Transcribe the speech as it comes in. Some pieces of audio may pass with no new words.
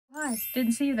Hi,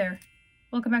 didn't see you there.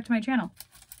 Welcome back to my channel.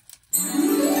 Hey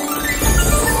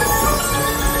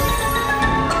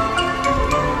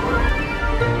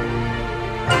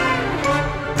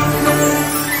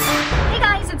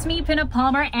guys, it's me, Pinup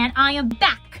Palmer, and I am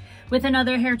back with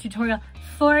another hair tutorial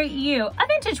for you. A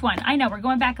vintage one. I know, we're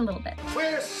going back a little bit.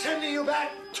 We're sending you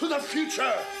back to the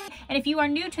future. And if you are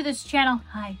new to this channel,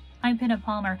 hi, I'm Pinup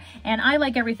Palmer, and I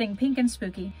like everything pink and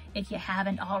spooky, if you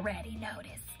haven't already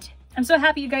noticed. I'm so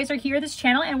happy you guys are here at this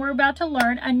channel, and we're about to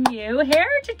learn a new hair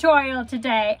tutorial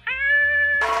today.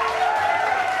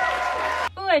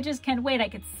 Oh, I just can't wait. I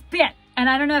could spit. And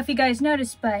I don't know if you guys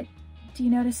noticed, but do you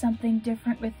notice something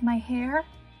different with my hair?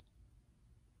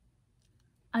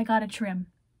 I got a trim.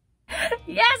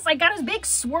 Yes, I got a big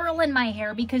swirl in my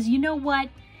hair because you know what?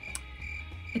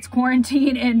 It's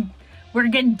quarantine and we're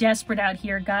getting desperate out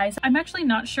here, guys. I'm actually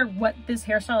not sure what this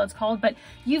hairstyle is called, but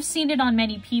you've seen it on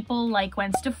many people like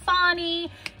Gwen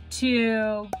Stefani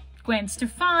to Gwen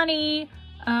Stefani,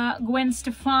 Gwen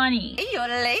Stefani.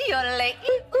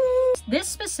 This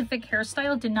specific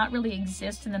hairstyle did not really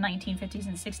exist in the 1950s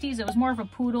and 60s. It was more of a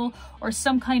poodle or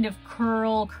some kind of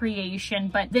curl creation,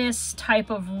 but this type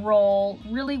of roll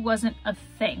really wasn't a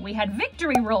thing. We had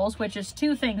victory rolls, which is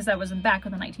two things that was in back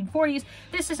in the 1940s.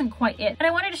 This isn't quite it. And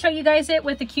I wanted to show you guys it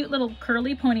with a cute little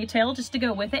curly ponytail just to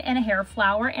go with it and a hair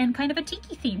flower and kind of a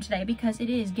tiki theme today because it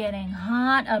is getting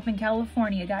hot up in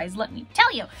California, guys. Let me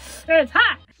tell you, it's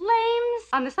hot. Flames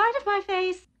on the side of my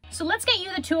face. So let's get you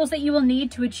the tools that you will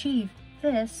need to achieve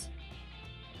this.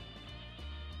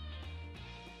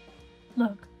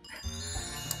 Look.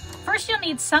 First, you'll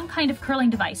need some kind of curling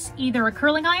device, either a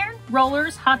curling iron,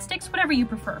 rollers, hot sticks, whatever you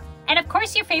prefer. And of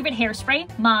course, your favorite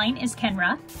hairspray. Mine is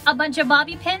Kenra. A bunch of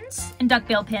bobby pins and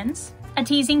duckbill pins. A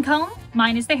teasing comb.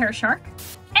 Mine is the Hair Shark.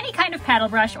 Any kind of paddle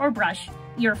brush or brush.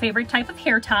 Your favorite type of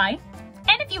hair tie.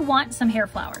 And if you want, some hair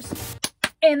flowers.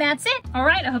 And that's it. All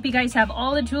right, I hope you guys have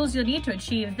all the tools you'll need to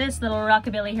achieve this little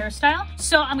rockabilly hairstyle.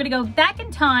 So I'm gonna go back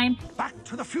in time. Back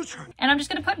to the future. And I'm just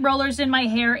gonna put rollers in my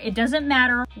hair. It doesn't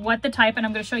matter what the type, and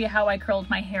I'm gonna show you how I curled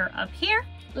my hair up here.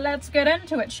 Let's get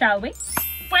into it, shall we?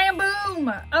 Bam,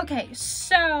 boom. Okay,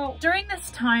 so during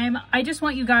this time, I just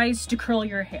want you guys to curl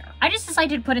your hair. I just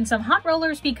decided to put in some hot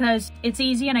rollers because it's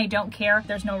easy and I don't care.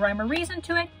 There's no rhyme or reason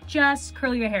to it. Just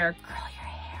curl your hair. Curl your hair.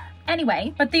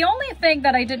 Anyway, but the only thing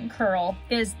that I didn't curl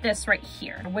is this right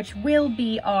here, which will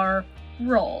be our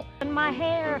roll. And my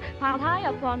hair piled high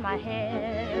up on my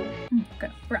head.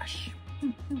 Good brush.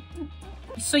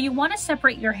 So you want to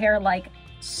separate your hair like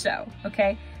so,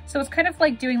 okay? So it's kind of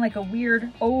like doing like a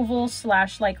weird oval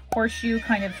slash like horseshoe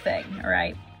kind of thing, all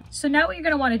right? So now what you're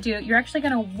going to want to do, you're actually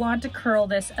going to want to curl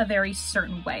this a very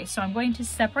certain way. So I'm going to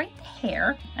separate the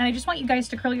hair, and I just want you guys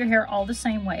to curl your hair all the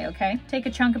same way, okay? Take a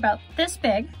chunk about this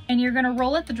big, and you're going to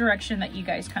roll it the direction that you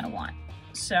guys kind of want.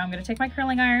 So I'm going to take my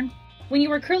curling iron. When you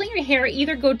are curling your hair,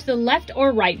 either go to the left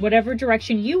or right, whatever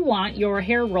direction you want your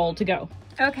hair roll to go.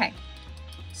 Okay,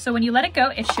 so when you let it go,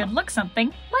 it should look something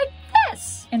like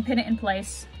this. And pin it in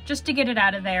place just to get it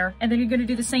out of there. And then you're going to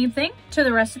do the same thing to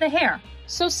the rest of the hair.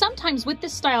 So sometimes with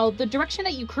this style, the direction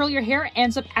that you curl your hair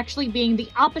ends up actually being the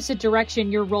opposite direction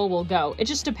your roll will go. It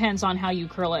just depends on how you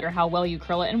curl it or how well you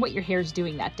curl it and what your hair's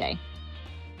doing that day.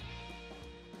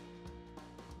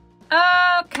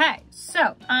 Okay,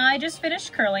 so I just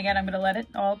finished curling it. I'm gonna let it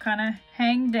all kind of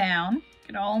hang down.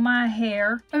 Get all my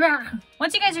hair.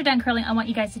 Once you guys are done curling, I want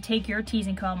you guys to take your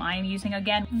teasing comb. I am using,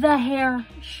 again, the Hair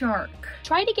Shark.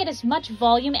 Try to get as much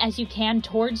volume as you can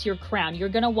towards your crown. You're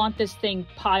gonna want this thing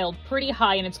piled pretty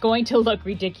high and it's going to look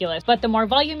ridiculous. But the more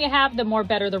volume you have, the more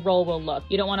better the roll will look.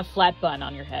 You don't want a flat bun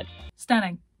on your head.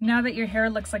 Stunning. Now that your hair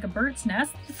looks like a bird's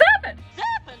nest, stop it!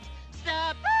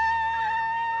 Stop!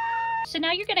 So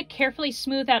now you're gonna carefully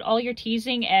smooth out all your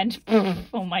teasing and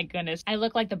oh my goodness. I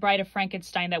look like the Bride of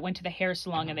Frankenstein that went to the hair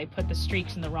salon and they put the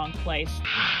streaks in the wrong place.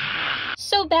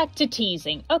 So back to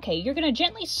teasing. Okay, you're gonna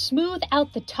gently smooth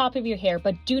out the top of your hair,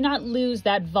 but do not lose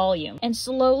that volume. And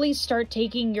slowly start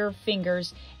taking your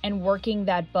fingers and working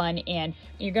that bun in.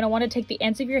 You're gonna wanna take the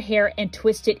ends of your hair and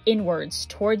twist it inwards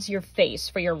towards your face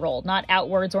for your roll, not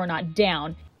outwards or not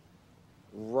down.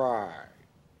 Right.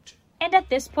 And at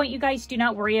this point, you guys do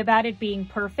not worry about it being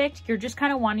perfect. You're just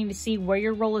kind of wanting to see where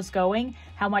your roll is going,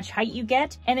 how much height you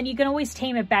get, and then you can always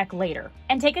tame it back later.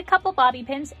 And take a couple bobby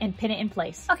pins and pin it in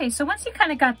place. Okay, so once you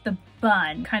kind of got the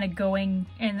bun kind of going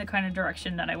in the kind of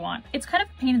direction that I want, it's kind of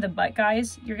a pain in the butt,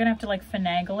 guys. You're gonna have to like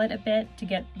finagle it a bit to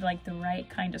get like the right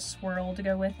kind of swirl to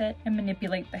go with it and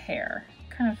manipulate the hair.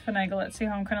 Kind of finagle it. See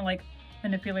how I'm kind of like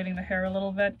manipulating the hair a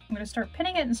little bit. I'm gonna start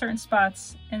pinning it in certain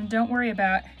spots, and don't worry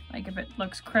about Like if it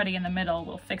looks cruddy in the middle,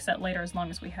 we'll fix that later as long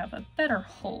as we have a better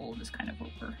hold is kind of what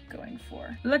we're going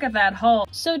for. Look at that hole.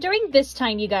 So during this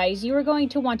time, you guys, you are going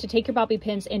to want to take your bobby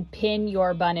pins and pin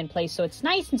your bun in place so it's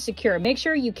nice and secure. Make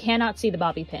sure you cannot see the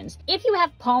bobby pins. If you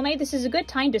have pomade, this is a good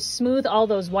time to smooth all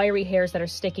those wiry hairs that are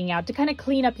sticking out to kind of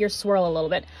clean up your swirl a little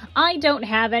bit. I don't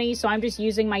have any, so I'm just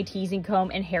using my teasing comb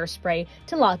and hairspray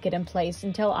to lock it in place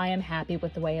until I am happy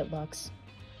with the way it looks.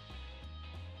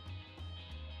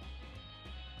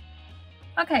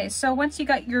 Okay, so once you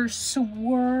got your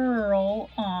swirl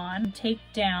on, take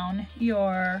down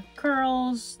your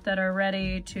curls that are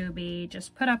ready to be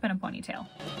just put up in a ponytail.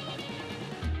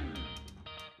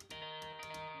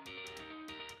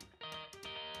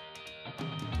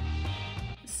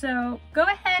 So go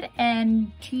ahead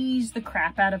and tease the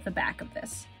crap out of the back of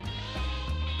this.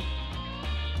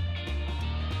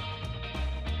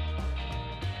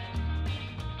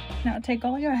 Now take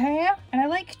all your hair, and I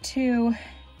like to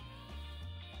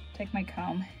take my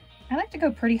comb. I like to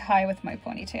go pretty high with my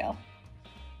ponytail.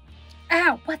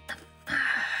 Ow, what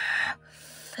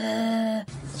the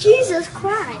Jesus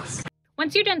Christ.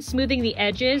 Once you're done smoothing the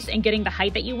edges and getting the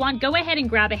height that you want, go ahead and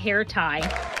grab a hair tie.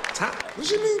 Tie? What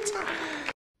you mean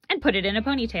tie? And put it in a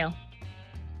ponytail.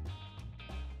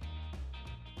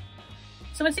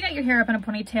 So once you got your hair up in a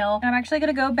ponytail, I'm actually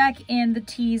gonna go back in the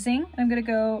teasing. I'm gonna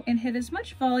go and hit as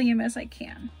much volume as I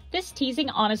can. This teasing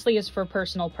honestly is for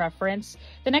personal preference.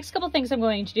 The next couple things I'm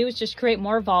going to do is just create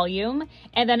more volume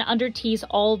and then under tease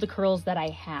all the curls that I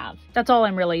have. That's all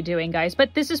I'm really doing, guys,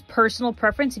 but this is personal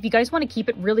preference. If you guys want to keep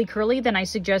it really curly, then I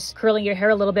suggest curling your hair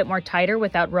a little bit more tighter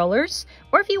without rollers.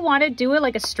 Or if you want to do it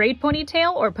like a straight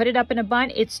ponytail or put it up in a bun,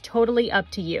 it's totally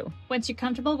up to you. Once you're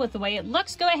comfortable with the way it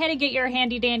looks, go ahead and get your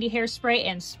handy dandy hairspray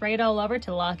and spray it all over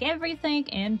to lock everything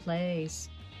in place.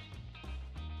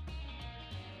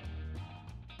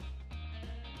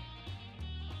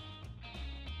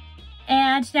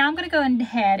 And now I'm gonna go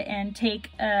ahead and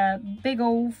take a big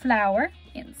old flower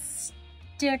and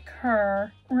stick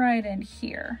her right in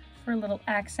here for a little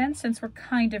accent since we're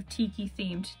kind of tiki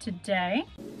themed today.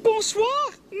 Bonsoir,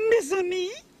 mes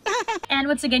amis. And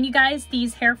once again, you guys,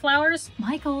 these hair flowers,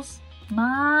 Michael's.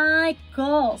 And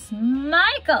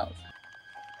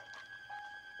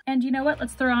you know what?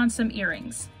 Let's throw on some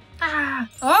earrings.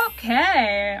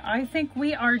 Okay, I think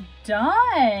we are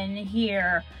done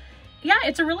here. Yeah,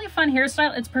 it's a really fun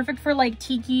hairstyle. It's perfect for like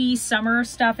tiki summer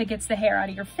stuff. It gets the hair out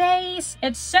of your face.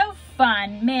 It's so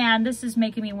fun. Man, this is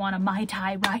making me want a Mai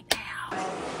Tai right now.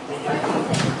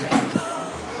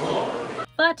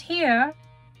 But here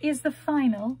is the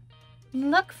final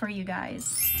look for you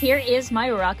guys. Here is my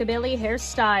rockabilly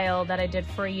hairstyle that I did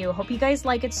for you. Hope you guys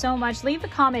like it so much. Leave a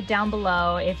comment down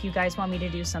below if you guys want me to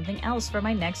do something else for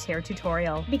my next hair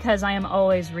tutorial, because I am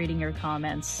always reading your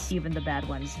comments, even the bad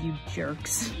ones, you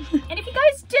jerks. And if you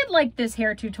guys did like this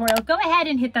hair tutorial, go ahead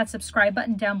and hit that subscribe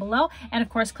button down below, and of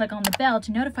course click on the bell to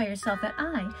notify yourself that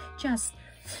I just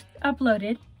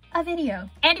uploaded a video.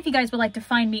 And if you guys would like to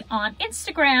find me on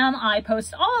Instagram, I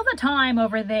post all the time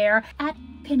over there at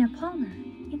Pinup Palmer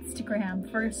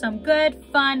Instagram for some good,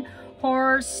 fun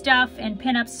horror stuff and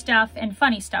pinup stuff and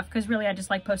funny stuff, because really I just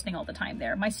like posting all the time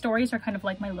there. My stories are kind of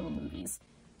like my little movies.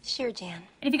 Sure, Jan.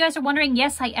 And if you guys are wondering,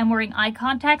 yes, I am wearing eye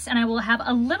contacts, and I will have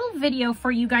a little video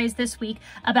for you guys this week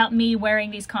about me wearing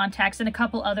these contacts and a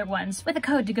couple other ones with a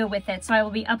code to go with it. So I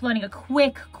will be uploading a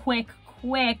quick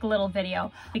little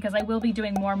video, because I will be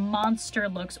doing more monster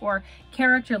looks or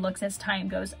character looks as time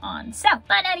goes on. So,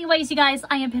 but anyways, you guys,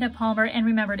 I am Pinup Palmer, and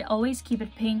remember to always keep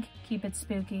it pink, keep it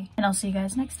spooky, and I'll see you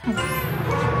guys next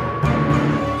time.